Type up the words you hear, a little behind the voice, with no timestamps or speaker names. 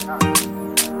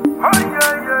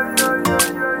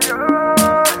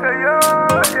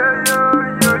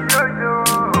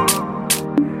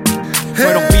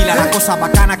Fueron pila la cosa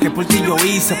bacana que por ti yo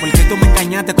hice, porque tú me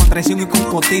engañaste con traición y con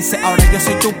cotice. Ahora yo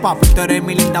soy tu papi, tú eres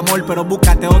mi linda amor, pero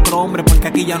búscate otro hombre porque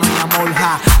aquí ya no hay amor,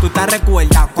 ja. Tú te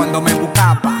recuerdas cuando me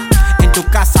buscaba en tu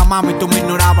casa, mami, tú me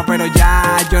ignorabas, pero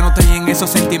ya yo no estoy en esos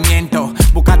sentimientos.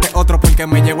 Búscate otro porque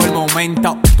me llegó el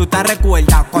momento. Tú te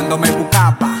recuerdas cuando me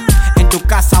buscaba en tu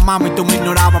casa, mami, tú me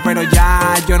ignorabas, pero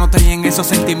ya yo no estoy en esos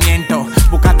sentimientos.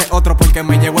 Búscate otro porque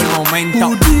me llegó el momento.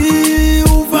 Ou di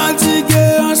ou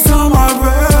fatigué ensemble avec.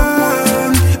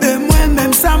 Et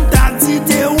moi-même ça m't'a dit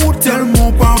t'es ou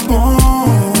tellement pas bon.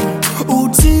 Ou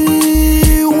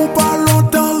di ou pas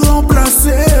longtemps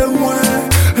remplacé moi.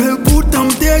 Et pourtant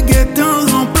m'te guettant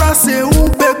remplacé ou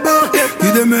bébé. Qui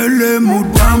te met les mots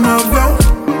dans ma voix.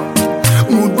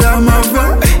 Mots dans ma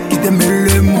voix. Qui te met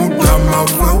les mots dans ma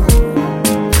voix.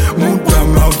 Mots dans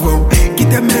ma voix. Qui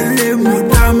te met les mots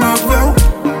dans ma voix.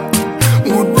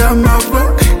 Muda ma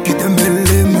voix, qui te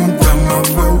mêle, muda ma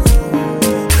voix,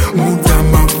 muda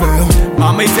ma voix.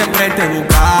 Mami siempre te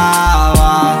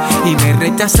buscaba y me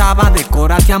rechazaba, de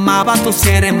cora te amaba, tú si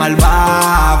eres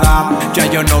malvada. Ya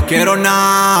yo no quiero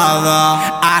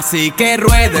nada, así que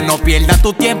ruede, no pierdas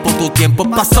tu tiempo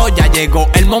pasó, ya llegó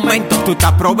el momento. Tú te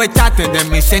aprovechaste de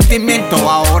mis sentimientos,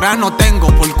 ahora no tengo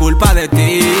por culpa de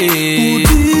ti. Ou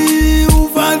di ou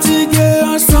fatigué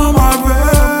ensemble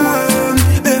avec.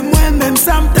 Et moi-même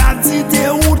ça m't'a dit t'es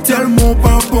ou tellement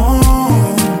pas bon.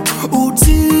 Ou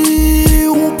di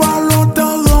ou pas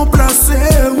longtemps remplacé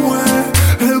moi.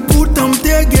 Et pourtant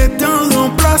m'te guettant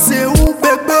remplacé ou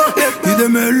bébé. Qui te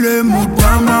met les mots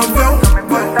dans ma voix.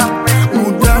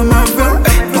 Mots dans ma voix.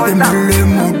 Qui te met les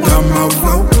mots dans ma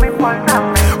voix.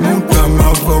 Mots dans ma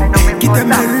voix. Qui te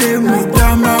met les mots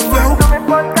dans ma voix.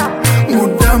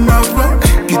 Mots dans ma voix.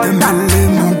 Qui te met les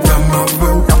mots dans ma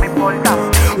voix.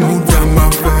 Mots dans ma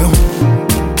voix.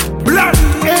 Black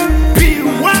MP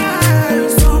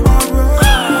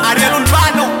Ariel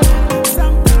Urbano,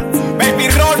 Baby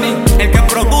Ronnie, el que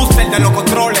produce, el de los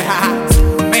controles, jaja.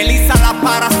 Melissa la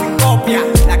para sin copia,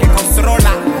 la que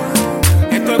controla.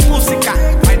 Esto es música,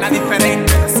 vaina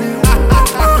diferente.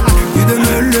 Qui te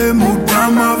met les mots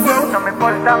dans ma voix. No me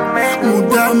importa a mí,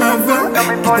 Mots dans ma voix. no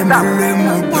me Qui te importa a met les mí,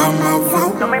 mots dans ma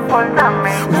voix. no me importa a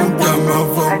mí, Mots dans ma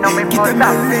voix. Ay, no me Qui te importa.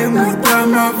 met les mots dans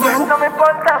ma voix. no me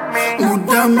importa a mí, Mots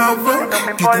dans ma voix. No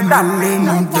me Qui te importa. met les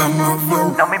mots dans ma voix.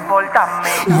 no me importa a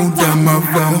mí. Mots dans ma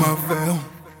voix.